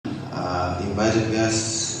invited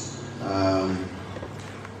guests.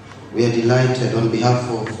 We are delighted on behalf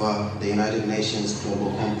of the United Nations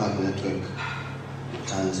Global Compact Network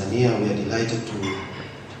Tanzania. We are delighted to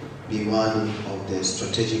be one of the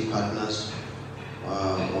strategic partners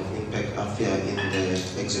of ImpactAfya in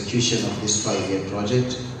the execution of this 5-year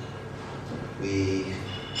project. We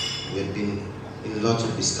have been in a lot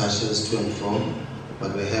of discussions to and from,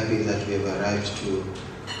 but we're happy that we have arrived to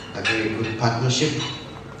a very good partnership.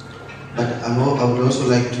 But I would also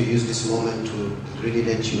like to use this moment to really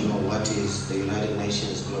let you know what is the United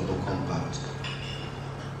Nations Global Compact.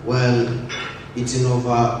 Well, it's in over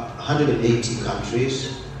 180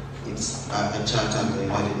 countries. It's a charter of the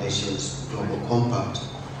United Nations Global Compact.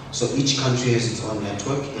 So each country has its own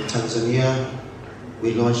network. In Tanzania,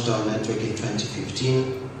 we launched our network in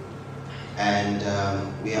 2015, and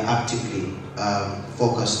we are actively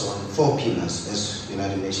focused on 4 pillars as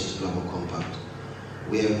United Nations Global Compact.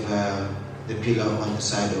 We have the pillar on the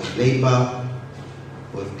side of labor,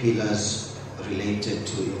 we have pillars related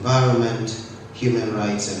to environment, human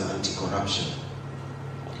rights, and anti-corruption.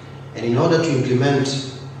 And in order to implement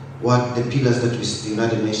what the pillars that the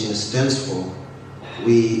United Nations stands for,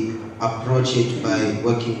 we approach it by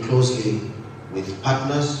working closely with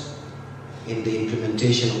partners in the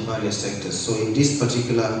implementation of various sectors. So in this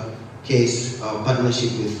particular case, our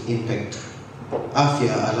partnership with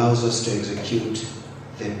ImpactAfya allows us to execute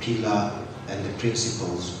the pillar and the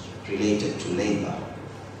principles related to labor.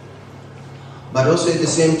 But also at the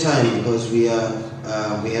same time, because we have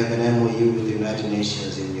an MOU with the United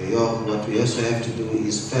Nations in New York, what we also have to do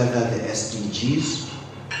is further the SDGs.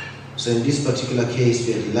 So in this particular case,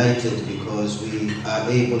 we are delighted because we are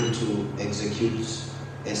able to execute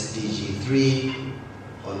SDG 3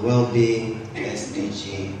 on well-being,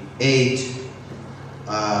 SDG 8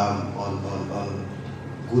 on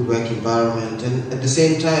good work environment, and at the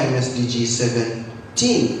same time SDG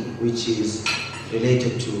 17, which is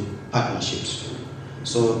related to partnerships.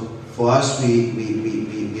 So for us, we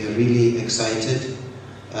are really excited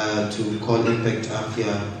to call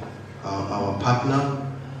ImpactAfya our partner,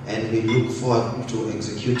 and we look forward to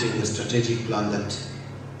executing the strategic plan that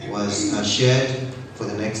was shared for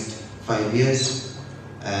the next 5 years.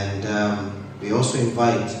 And we also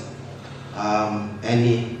invite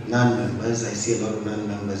any non-members, I see a lot of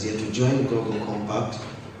non-members here, to join the Global Compact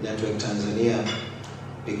Network Tanzania,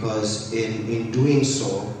 because in doing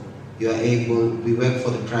so, you are able, we work for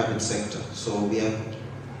the private sector, so we are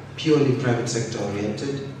purely private sector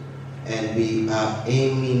oriented, and we are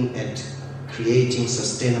aiming at creating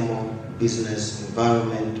sustainable business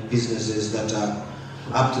environment, businesses that are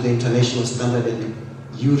up to the international standard, and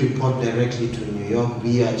you report directly to New York.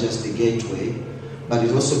 We are just the gateway. But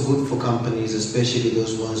it's also good for companies, especially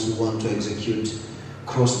those ones who want to execute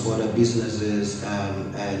cross-border businesses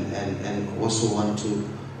and also want to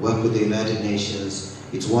work with the United Nations.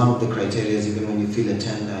 It's one of the criteria, even when you fill a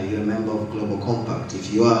tender, you're a member of Global Compact.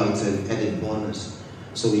 If you are, it's an added bonus.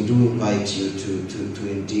 So we do invite you to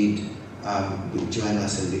indeed join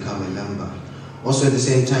us and become a member. Also at the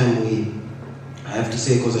same time, I have to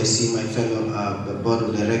say, because I see my fellow board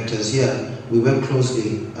of directors here, we work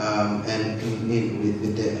closely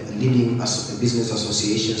with the leading business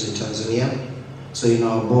associations in Tanzania. So in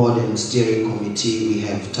our board and steering committee, we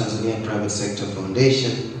have Tanzania Private Sector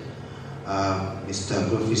Foundation. Mr.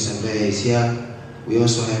 Ngowi is here. We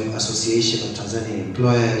also have Association of Tanzanian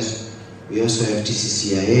Employers. We also have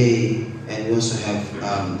TCCIA, and we also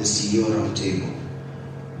have the CEO Roundtable.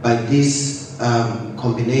 By this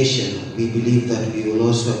combination, we believe that we will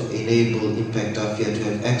also enable ImpactAfya to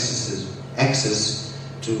have access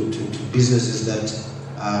to businesses that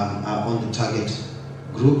are on the target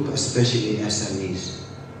group, especially SMEs.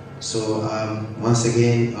 So once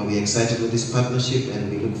again, we're excited with this partnership, and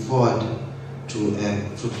we look forward to a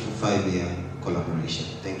fruitful 5-year collaboration.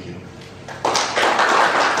 Thank you.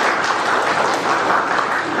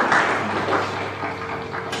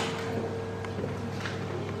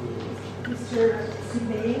 Mr.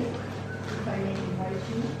 Sibay, if I may invite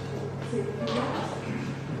you to say a few words.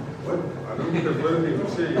 What? I don't have anything to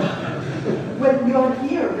say. Well, you're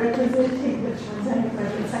here representing the Tanzanian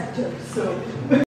private sector, so